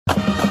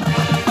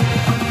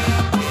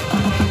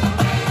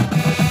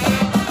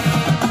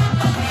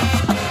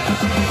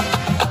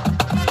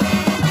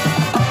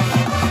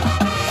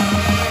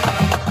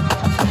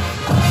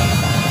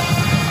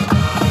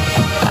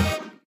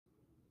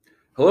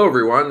Hello,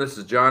 everyone. This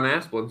is John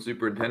Asplin,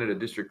 Superintendent of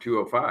District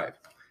 205.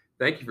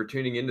 Thank you for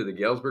tuning into the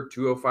Galesburg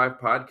 205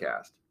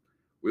 podcast.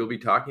 We'll be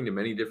talking to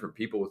many different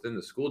people within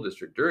the school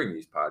district during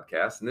these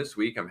podcasts, and this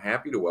week I'm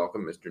happy to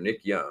welcome Mr.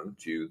 Nick Young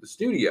to the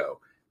studio.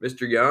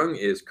 Mr. Young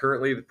is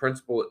currently the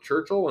principal at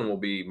Churchill and will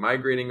be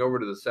migrating over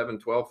to the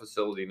 712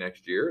 facility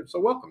next year. So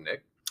welcome,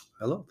 Nick.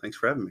 Hello, thanks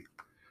for having me.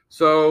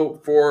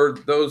 So for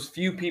those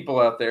few people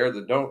out there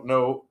that don't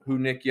know who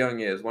Nick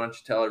Young is, why don't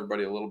you tell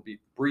everybody a little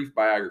brief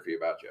biography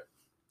about you?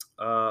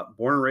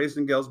 Born and raised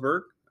in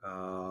Galesburg.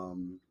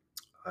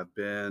 I've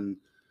been,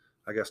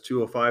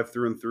 205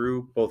 through and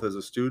through, both as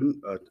a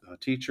student, a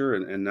teacher,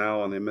 and now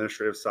on the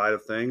administrative side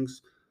of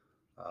things.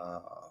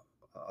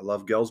 I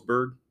love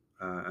Galesburg,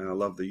 and I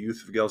love the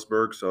youth of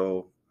Galesburg.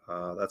 So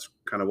that's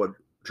kind of what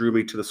drew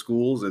me to the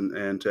schools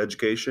and to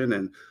education.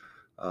 And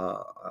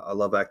I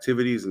love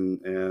activities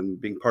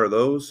and being part of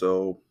those.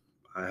 So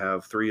I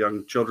have 3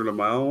 young children of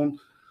my own.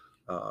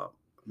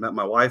 Met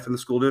my wife in the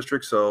school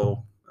district.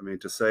 So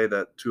to say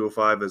that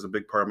 205 is a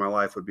big part of my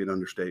life would be an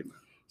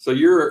understatement. So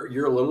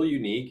you're a little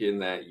unique in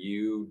that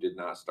you did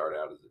not start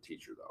out as a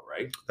teacher, though,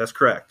 right? That's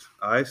correct.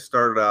 I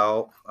started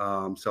out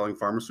selling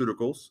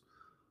pharmaceuticals.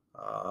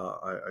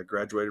 I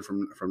graduated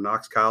from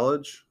Knox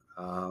College.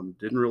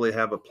 Didn't really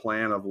have a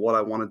plan of what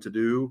I wanted to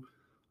do.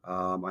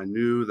 I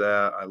knew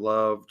that I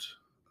loved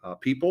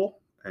people,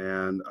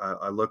 and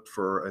I looked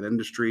for an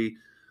industry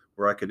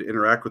where I could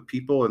interact with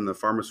people, and the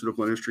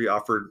pharmaceutical industry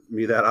offered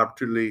me that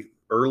opportunity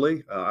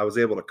early. I was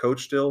able to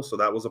coach still, so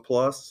that was a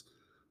plus.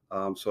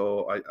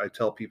 So I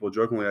tell people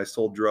jokingly I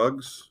sold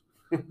drugs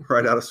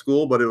right out of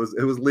school, but it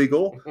was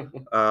legal.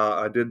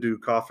 I did do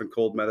cough and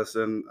cold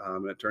medicine.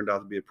 It turned out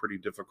to be a pretty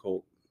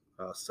difficult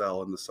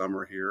sell in the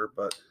summer here,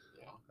 but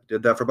I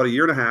did that for about a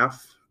year and a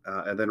half,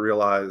 and then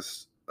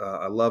realized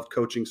I loved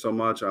coaching so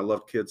much. I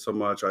loved kids so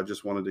much. I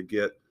just wanted to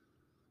get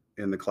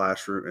in the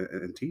classroom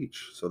and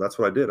teach. So that's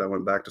what I did. I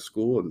went back to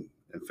school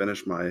and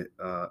finished my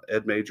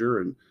ed major.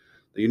 And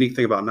the unique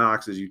thing about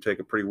Knox is you take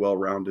a pretty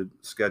well-rounded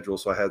schedule.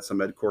 So I had some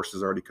ed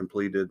courses already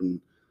completed, and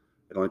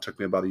it only took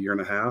me about a year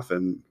and a half.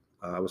 And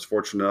I was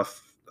fortunate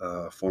enough,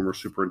 former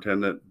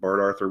superintendent Bart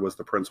Arthur was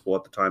the principal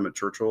at the time at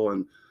Churchill,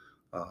 and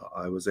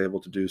I was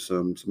able to do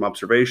some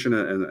observation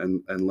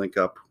and link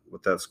up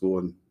with that school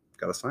and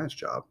got a science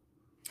job.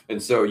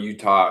 And so you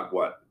taught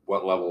what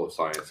level of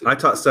science? I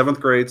taught 7th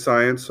grade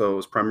science, so it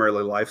was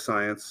primarily life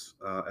science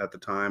at the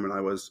time, and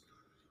I was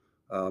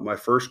my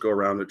first go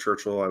around at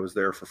Churchill. I was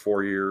there for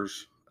 4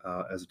 years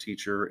as a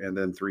teacher, and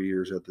then 3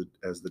 years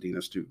as the dean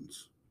of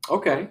students.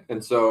 Okay,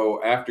 and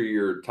so after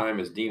your time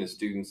as dean of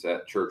students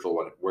at Churchill,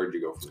 where did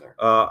you go from there?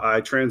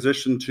 I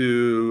transitioned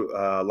to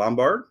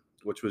Lombard,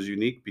 which was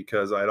unique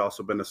because I had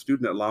also been a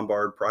student at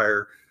Lombard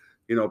prior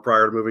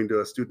to moving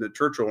to a student at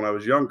Churchill when I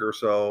was younger.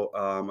 So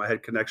I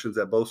had connections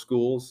at both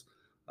schools.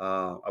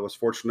 I was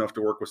fortunate enough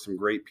to work with some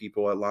great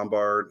people at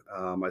Lombard.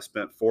 I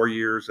spent 4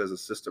 years as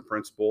assistant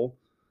principal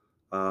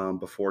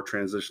before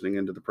transitioning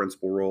into the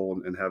principal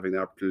role and having the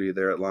opportunity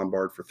there at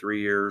Lombard for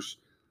 3 years.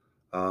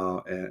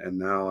 And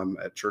now I'm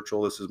at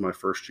Churchill. This is my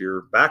first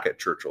year back at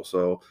Churchill.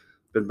 So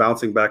been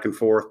bouncing back and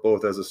forth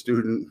both as a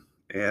student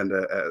and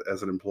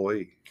as an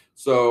employee.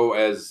 So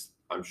as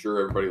I'm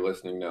sure everybody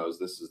listening knows,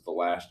 this is the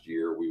last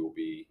year we will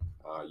be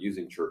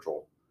using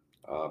Churchill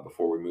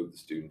before we move the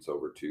students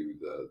over to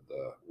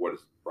the what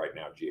is right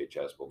now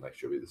GHS, will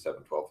next year be the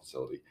 712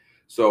 facility.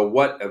 So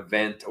what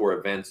event or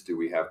events do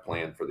we have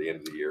planned for the end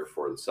of the year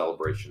for the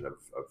celebration of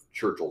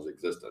Churchill's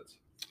existence?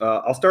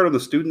 I'll start on the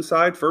student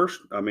side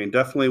first.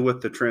 Definitely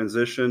with the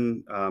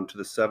transition to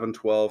the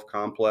 712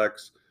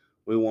 complex,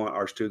 we want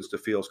our students to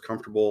feel as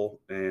comfortable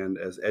and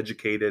as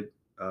educated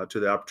to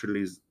the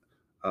opportunities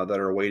that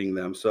are awaiting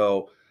them.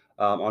 So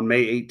on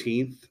May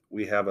 18th,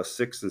 we have a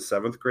 6th and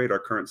 7th grade. Our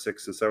current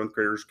 6th and 7th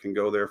graders can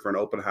go there for an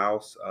open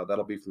house.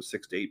 That'll be from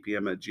 6 to 8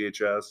 p.m. at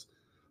GHS.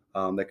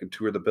 They can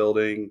tour the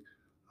building,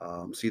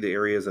 see the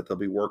areas that they'll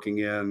be working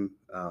in,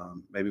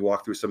 maybe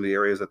walk through some of the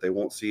areas that they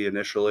won't see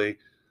initially.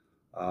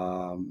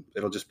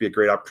 It'll just be a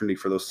great opportunity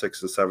for those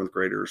 6th and 7th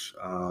graders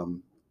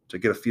to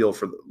get a feel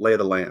for the lay of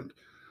the land.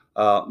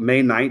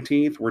 May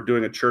 19th, we're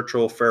doing a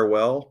Churchill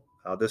farewell.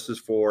 This is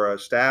for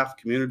staff,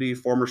 community,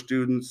 former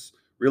students,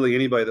 really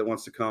anybody that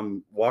wants to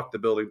come walk the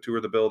building,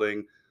 tour the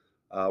building.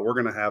 We're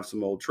going to have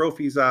some old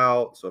trophies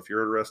out. So if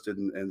you're interested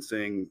in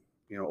seeing,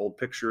 old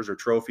pictures or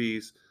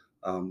trophies,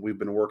 we've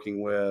been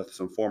working with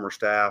some former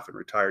staff and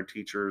retired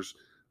teachers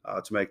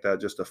to make that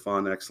just a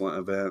fun, excellent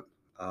event.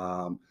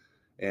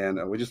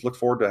 And we just look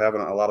forward to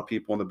having a lot of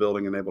people in the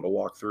building and able to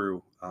walk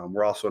through.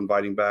 We're also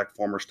inviting back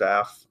former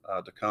staff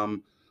to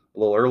come a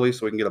little early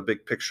so we can get a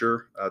big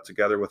picture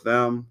together with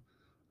them.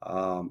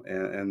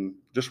 And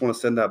just want to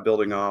send that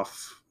building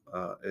off.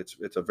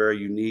 It's a very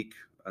unique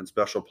and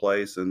special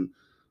place, and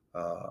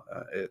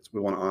we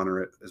want to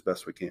honor it as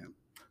best we can.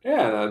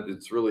 Yeah,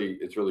 it's really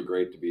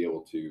great to be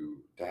able to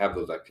have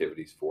those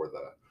activities for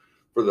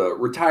the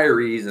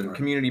retirees and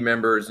community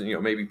members,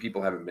 and maybe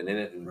people haven't been in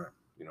it in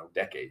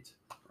decades,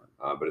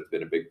 but it's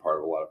been a big part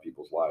of a lot of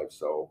people's lives.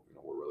 So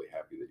we're really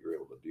happy that you're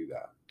able to do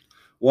that.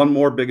 One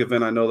more big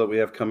event I know that we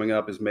have coming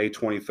up is May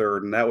 23rd,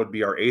 and that would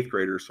be our eighth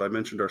graders. So I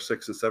mentioned our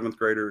sixth and seventh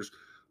graders,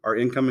 our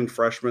incoming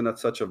freshmen.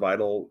 That's such a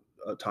vital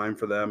time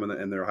for them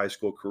in their high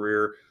school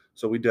career.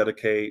 So we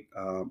dedicate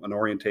an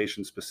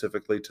orientation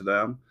specifically to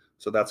them.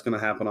 So that's going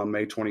to happen on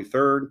May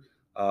 23rd.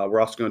 We're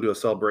also going to do a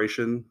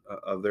celebration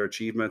of their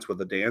achievements with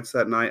a dance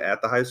that night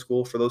at the high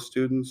school for those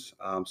students.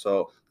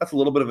 So that's a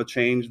little bit of a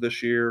change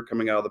this year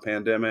coming out of the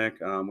pandemic.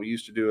 We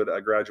used to do it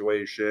at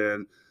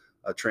graduation,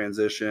 a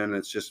transition.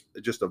 It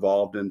just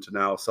evolved into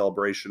now a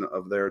celebration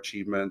of their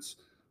achievements,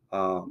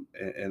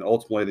 and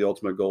ultimately the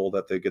ultimate goal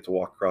that they get to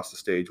walk across the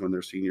stage when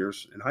they're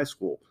seniors in high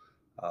school.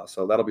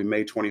 So that'll be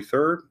May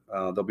 23rd.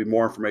 There'll be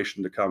more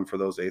information to come for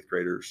those eighth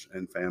graders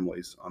and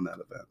families on that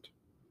event.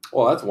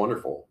 Well, that's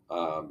wonderful,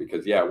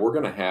 because we're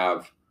going to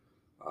have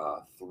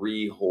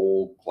 3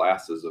 whole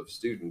classes of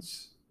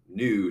students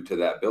new to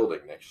that building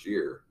next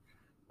year,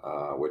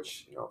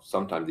 which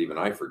sometimes even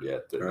I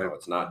forget that Right.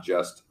 it's not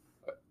just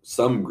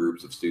some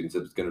groups of students.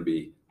 It's going to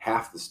be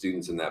half the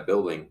students in that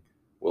building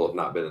will have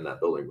not been in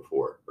that building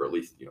before, or at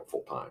least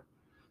full time.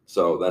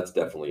 So that's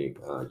definitely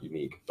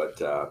unique.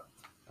 But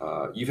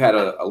you've had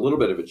a little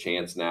bit of a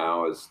chance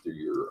now, as through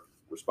your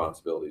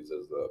responsibilities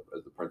as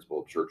the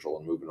principal of Churchill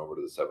and moving over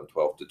to the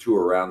 712, to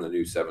tour around the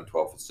new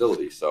 712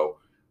 facility. So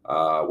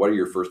what are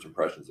your first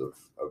impressions of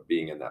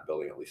being in that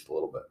building, at least a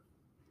little bit?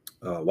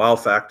 Wow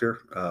factor.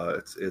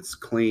 It's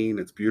clean.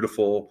 It's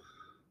beautiful.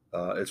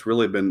 It's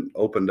really been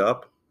opened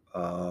up.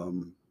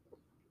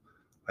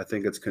 I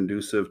think it's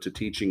conducive to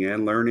teaching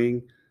and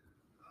learning.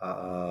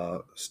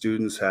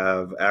 Students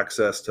have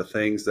access to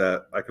things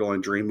that I could only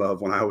dream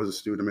of when I was a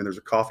student. I mean, there's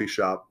a coffee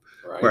shop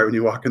right when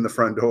you walk in the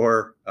front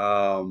door.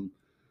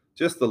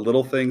 Just the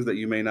little things that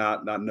you may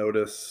not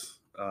notice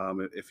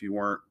if you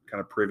weren't kind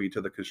of privy to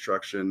the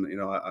construction.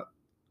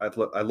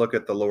 I look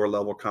at the lower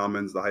level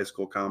commons, the high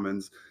school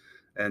commons,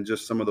 and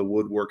just some of the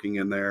woodworking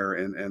in there,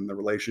 and the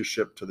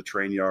relationship to the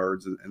train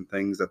yards and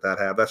things that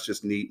have. That's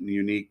just neat and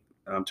unique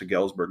to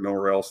Galesburg.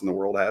 Nowhere else in the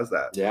world has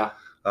that. Yeah.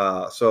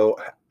 So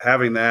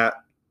having that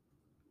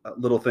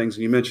little things,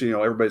 and you mentioned,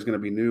 everybody's going to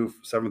be new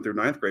 7th through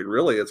 9th grade.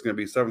 Really, it's going to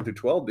be 7th through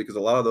 12, because a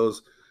lot of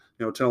those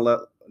 10,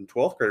 11, and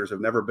 12th graders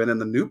have never been in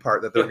the new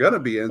part that they're going to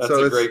be in. That's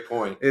a great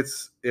point.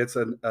 It's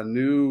a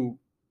new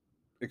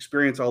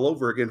experience all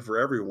over again for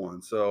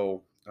everyone.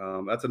 So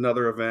that's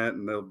another event,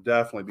 and there'll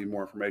definitely be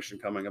more information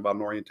coming about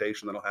an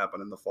orientation that'll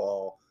happen in the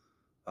fall.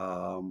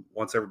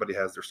 Once everybody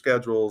has their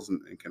schedules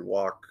and can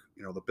walk,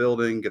 the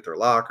building, get their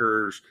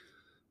lockers,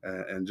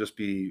 and just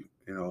be,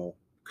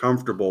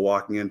 comfortable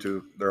walking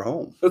into their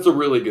home. That's a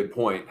really good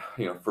point.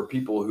 For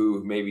people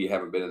who maybe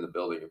haven't been in the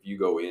building, if you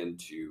go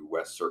into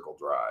West Circle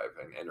Drive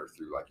and enter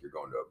through like you're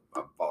going to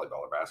a volleyball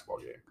or basketball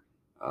game,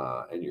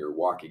 and you're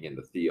walking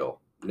into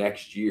Thiel,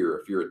 next year,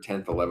 if you're a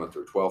 10th, 11th,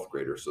 or 12th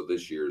grader, so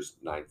this year's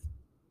 9th,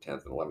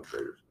 10th, and 11th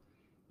graders,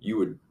 you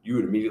would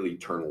immediately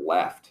turn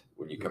left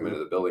when you come into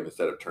the building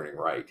instead of turning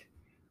right.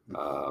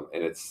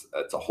 And it's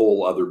a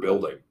whole other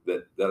building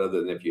that other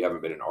than if you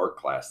haven't been in art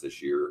class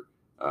this year,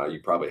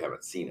 you probably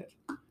haven't seen it.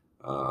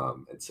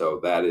 And so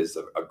that is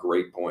a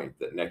great point,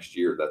 that next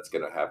year that's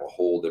going to have a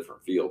whole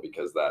different feel,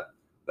 because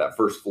that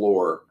first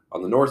floor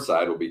on the north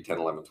side will be 10,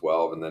 11,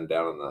 12, and then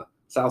down on the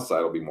south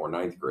side will be more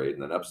 9th grade,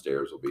 and then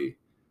upstairs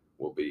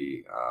will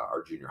be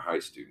our junior high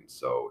students.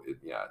 So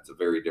it's a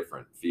very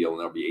different feel, and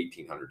there'll be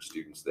 1,800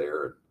 students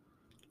there.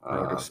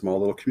 Like a small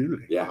little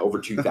community. Yeah, over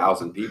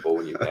 2,000 people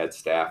when you add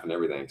staff and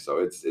everything. So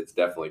it's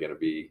definitely going to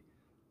be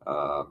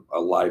a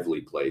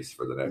lively place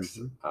for the next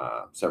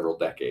several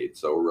decades.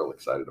 So we're real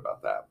excited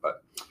about that.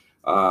 But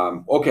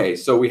okay,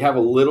 so we have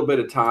a little bit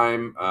of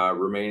time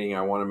remaining.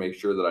 I want to make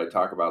sure that I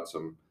talk about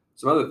some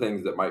other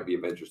things that might be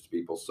of interest to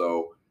people.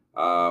 So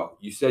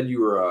you said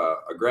you were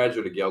a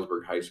graduate of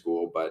Galesburg High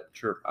School, but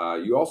sure,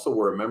 you also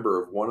were a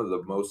member of one of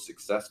the most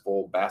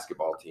successful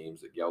basketball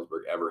teams that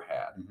Galesburg ever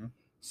had.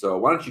 So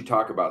why don't you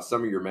talk about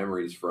some of your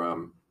memories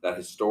from that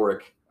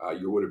historic,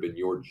 you would have been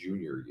your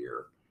junior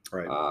year,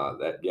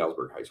 right, at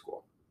Galesburg High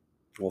School?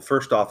 Well,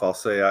 first off, I'll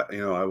say,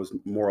 I was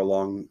more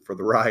along for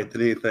the ride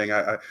than anything.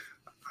 I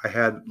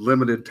had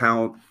limited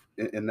talent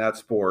in that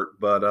sport,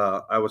 but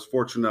I was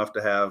fortunate enough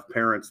to have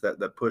parents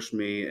that pushed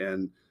me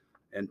and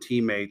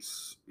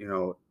teammates,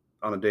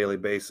 on a daily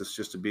basis,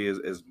 just to be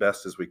as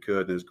best as we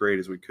could and as great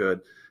as we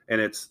could.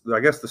 And I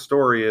guess the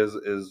story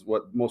is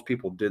what most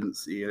people didn't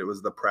see, and it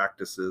was the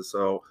practices.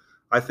 So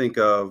I think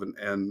of,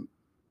 and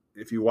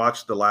if you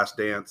watch The Last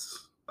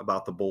Dance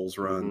about the Bulls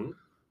run,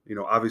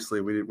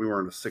 obviously we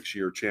weren't a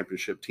 6-year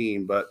championship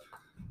team, but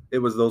it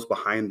was those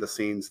behind the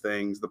scenes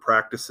things, the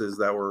practices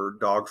that were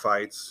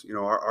dogfights.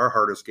 Our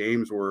hardest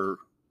games were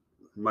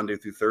Monday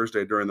through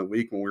Thursday during the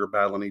week when we were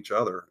battling each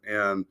other.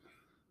 And,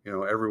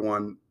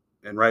 everyone,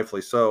 and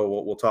rightfully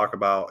so, we'll talk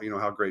about,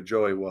 how great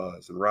Joey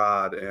was, and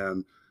Rod,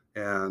 and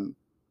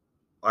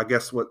I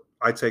guess what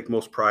I take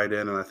most pride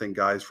in, and I think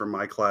guys from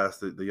my class,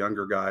 the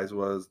younger guys,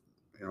 was,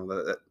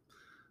 that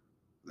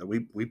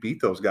we beat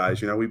those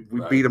guys. We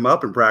Right. beat them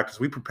up in practice.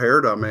 We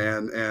prepared them,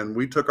 and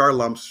we took our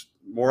lumps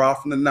more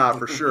often than not,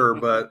 for sure.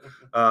 But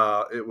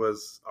it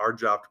was our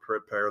job to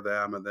prepare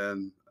them. And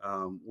then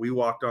we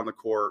walked on the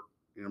court,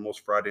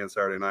 most Friday and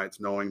Saturday nights,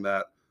 knowing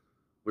that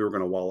we were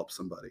going to wallop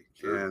somebody.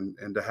 Sure.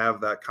 And to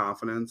have that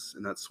confidence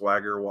and that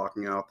swagger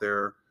walking out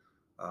there,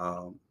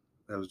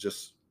 that was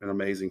just an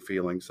amazing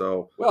feeling.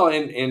 So, well,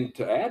 and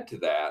to add to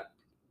that,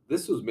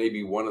 this was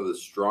maybe one of the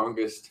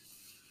strongest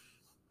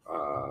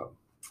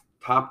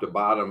top to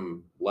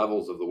bottom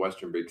levels of the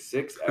Western Big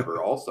Six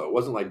ever. Also, it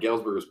wasn't like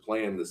Galesburg was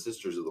playing the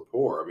Sisters of the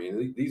Poor. I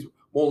mean, these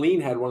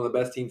Moline had one of the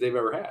best teams they've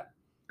ever had,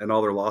 and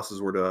all their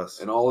losses were to us.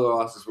 And all the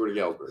losses were to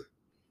Galesburg.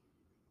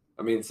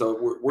 I mean, so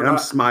we're and not I'm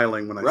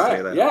smiling when I right.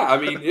 say that. Yeah, I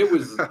mean, it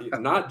was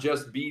not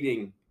just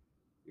beating,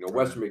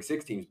 Western Big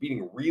Six teams,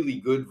 beating really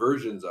good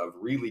versions of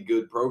really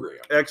good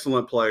programs.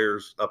 Excellent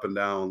players up and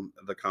down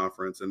the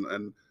conference,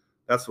 and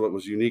that's what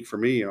was unique for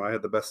me. I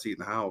had the best seat in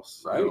the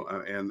house, right?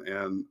 And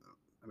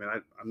I mean,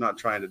 I'm not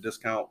trying to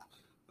discount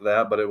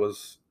that, but it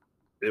was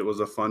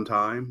a fun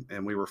time,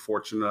 and we were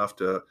fortunate enough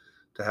to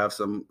have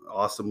some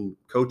awesome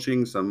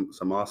coaching,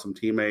 some awesome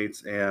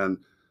teammates, and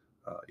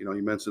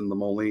you mentioned the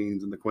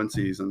Molines and the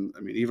Quincy's, and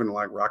I mean, even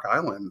like Rock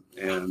Island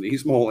and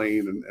East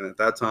Moline, and at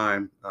that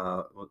time,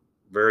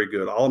 very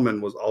good.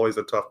 Alleman was always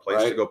a tough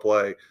place to go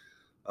play.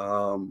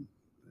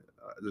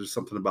 There's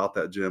something about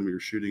that gym. You're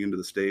shooting into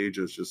the stage.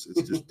 It's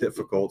just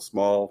difficult,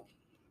 small.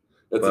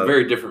 That's a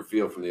very different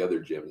feel from the other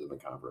gyms in the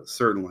conference.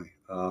 Certainly.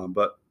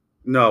 But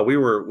no, we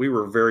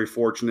were very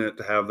fortunate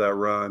to have that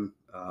run,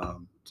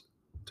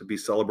 to be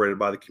celebrated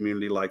by the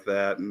community like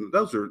that. And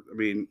those are, I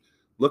mean,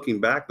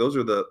 looking back, those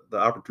are the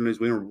opportunities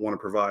we want to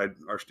provide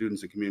our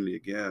students and community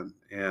again.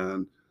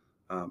 And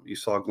you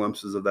saw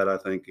glimpses of that, I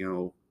think,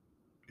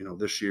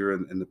 this year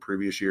and the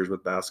previous years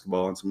with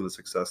basketball and some of the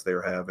success they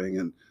are having.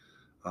 And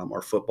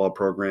our football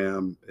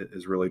program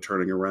is really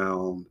turning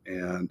around,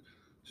 and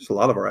just a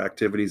lot of our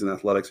activities and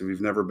athletics. If you've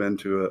never been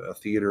to a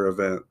theater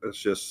event, it's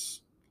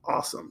just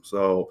awesome.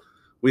 So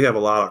we have a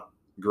lot of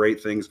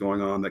great things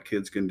going on that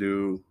kids can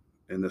do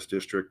in this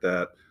district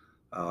that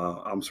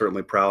I'm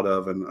certainly proud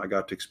of, and I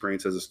got to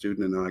experience as a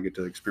student, and now I get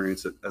to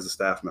experience it as a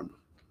staff member.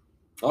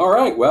 All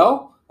right.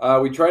 Well,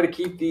 we try to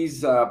keep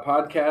these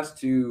podcasts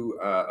to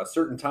a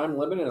certain time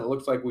limit, and it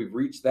looks like we've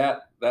reached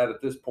that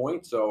at this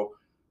point. So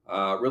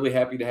really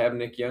happy to have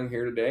Nick Young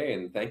here today,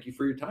 and thank you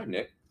for your time,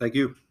 Nick. Thank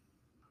you.